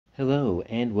Hello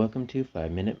and welcome to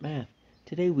 5-Minute Math.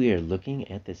 Today we are looking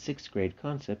at the 6th grade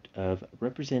concept of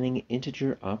representing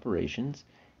integer operations.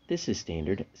 This is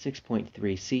standard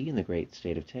 6.3c in the great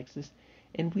state of Texas,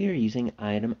 and we are using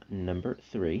item number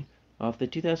 3 off the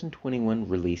 2021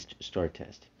 released STAAR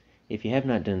test. If you have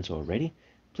not done so already,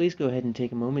 please go ahead and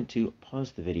take a moment to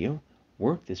pause the video,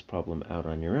 work this problem out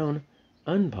on your own,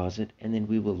 unpause it, and then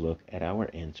we will look at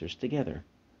our answers together.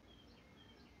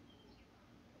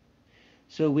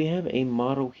 So we have a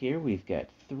model here. We've got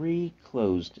 3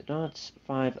 closed dots,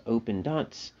 5 open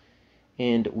dots,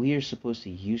 and we are supposed to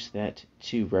use that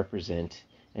to represent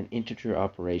an integer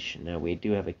operation. Now we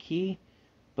do have a key,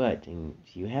 but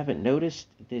if you haven't noticed,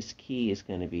 this key is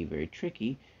going to be very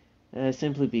tricky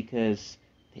simply because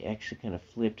they actually kind of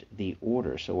flipped the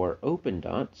order. So our open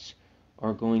dots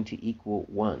are going to equal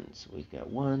 1s. We've got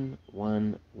 1,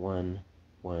 1, 1,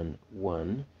 1,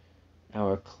 1.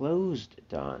 Our closed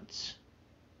dots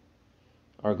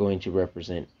are going to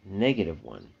represent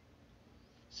 -1.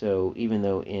 So even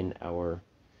though in our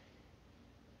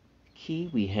key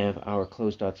we have our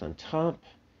closed dots on top,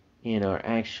 in our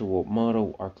actual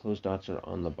model our closed dots are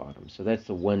on the bottom. So that's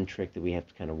the one trick that we have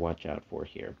to kind of watch out for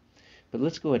here. But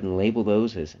let's go ahead and label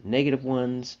those as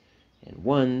 -1s and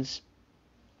 1s,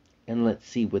 and let's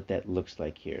see what that looks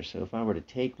like here. So if I were to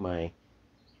take my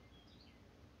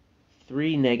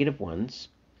 3 -1s,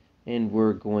 and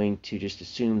we're going to just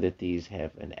assume that these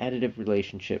have an additive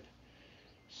relationship.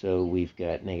 So we've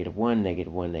got -1,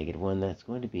 -1, -1. That's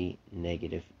going to be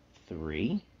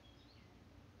 -3.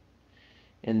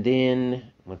 And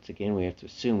then, once again, we have to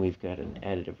assume we've got an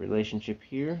additive relationship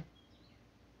here.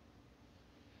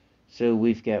 So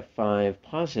we've got 5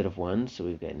 positive ones. So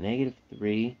we've got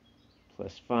 -3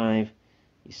 plus 5.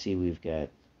 You see we've got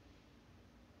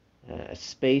a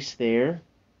space there,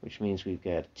 which means we've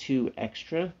got 2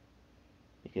 extra,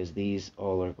 because these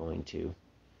all are going to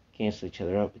cancel each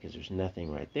other out because there's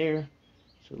nothing right there.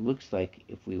 So it looks like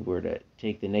if we were to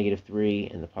take the -3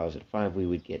 and the +5, we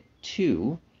would get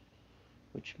 2,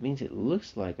 which means it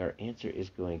looks like our answer is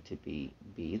going to be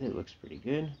B. That looks pretty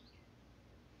good.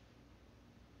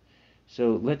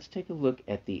 So let's take a look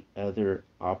at the other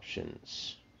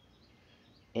options.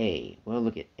 A. Well,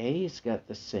 look at A has got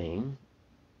the same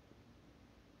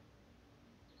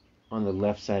on the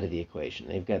left side of the equation.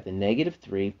 They've got the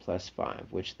 -3 plus 5,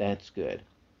 which that's good.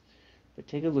 But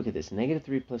take a look at this.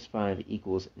 -3 plus 5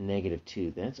 equals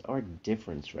 -2. That's our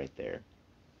difference right there.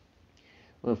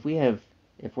 Well,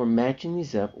 if we're matching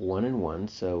these up 1 and 1,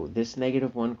 so this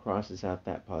 -1 crosses out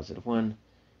that +1,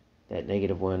 that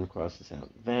 -1 crosses out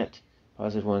that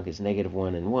 +1, because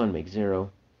 -1 and 1 make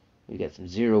 0. We've got some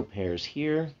 0 pairs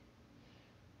here,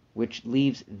 which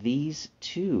leaves these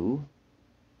two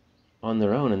on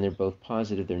their own, and they're both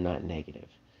positive, they're not negative.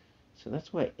 So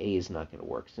that's why A is not going to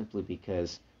work, simply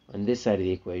because on this side of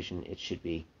the equation it should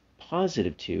be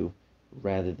 +2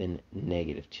 rather than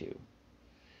 -2.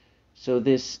 So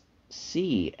this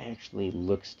C actually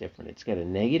looks different. It's got a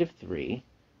 -3,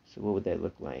 so what would that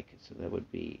look like? So that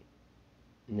would be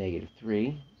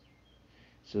 -3.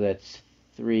 So that's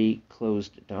 3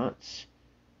 closed dots.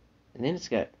 And then it's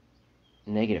got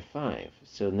 -5.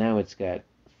 So now it's got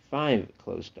 5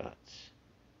 closed dots.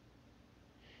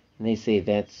 And they say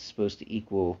that's supposed to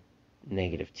equal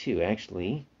 -2.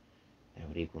 Actually, that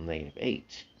would equal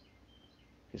 -8.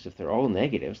 Because if they're all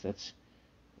negatives, that's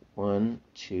 1,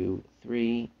 2,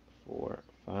 3, 4,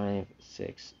 5,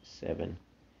 6, 7,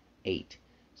 8.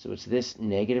 So it's this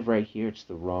negative right here. It's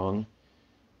the wrong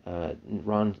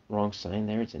sign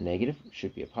there. It's a negative. It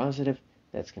should be a positive.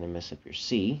 That's going to mess up your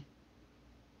C.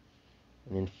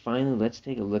 And then finally, let's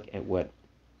take a look at what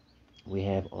we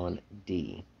have on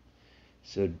D.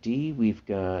 So D, we've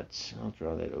got, I'll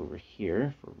draw that over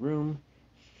here for room,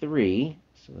 3.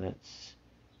 So that's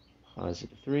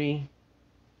 +3,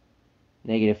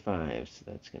 -5. So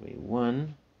that's going to be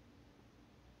 1,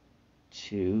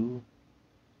 2,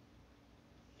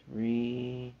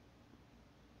 3,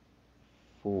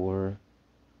 4,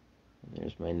 and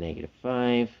there's my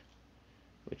 -5,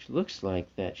 which looks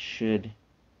like that should,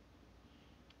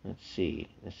 let's see,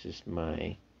 this is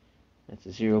my, that's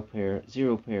a 0 pair,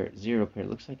 0 pair, 0 pair. It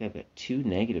looks like I've got 2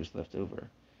 negatives left over.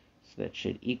 So that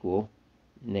should equal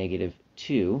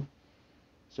 -2.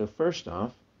 So first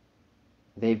off,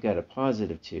 they've got a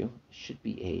 +2. It should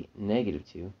be a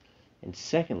 -2. And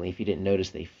secondly, if you didn't notice,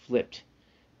 they flipped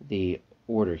the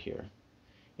order here.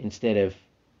 Instead of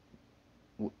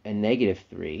a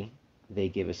 -3, they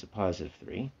give us a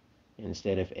 +3. And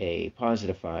instead of a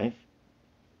 +5,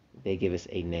 they give us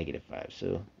a -5.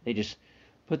 So they just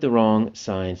put the wrong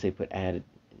signs. They put added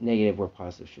negative where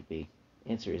positive should be.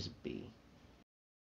 Answer is B.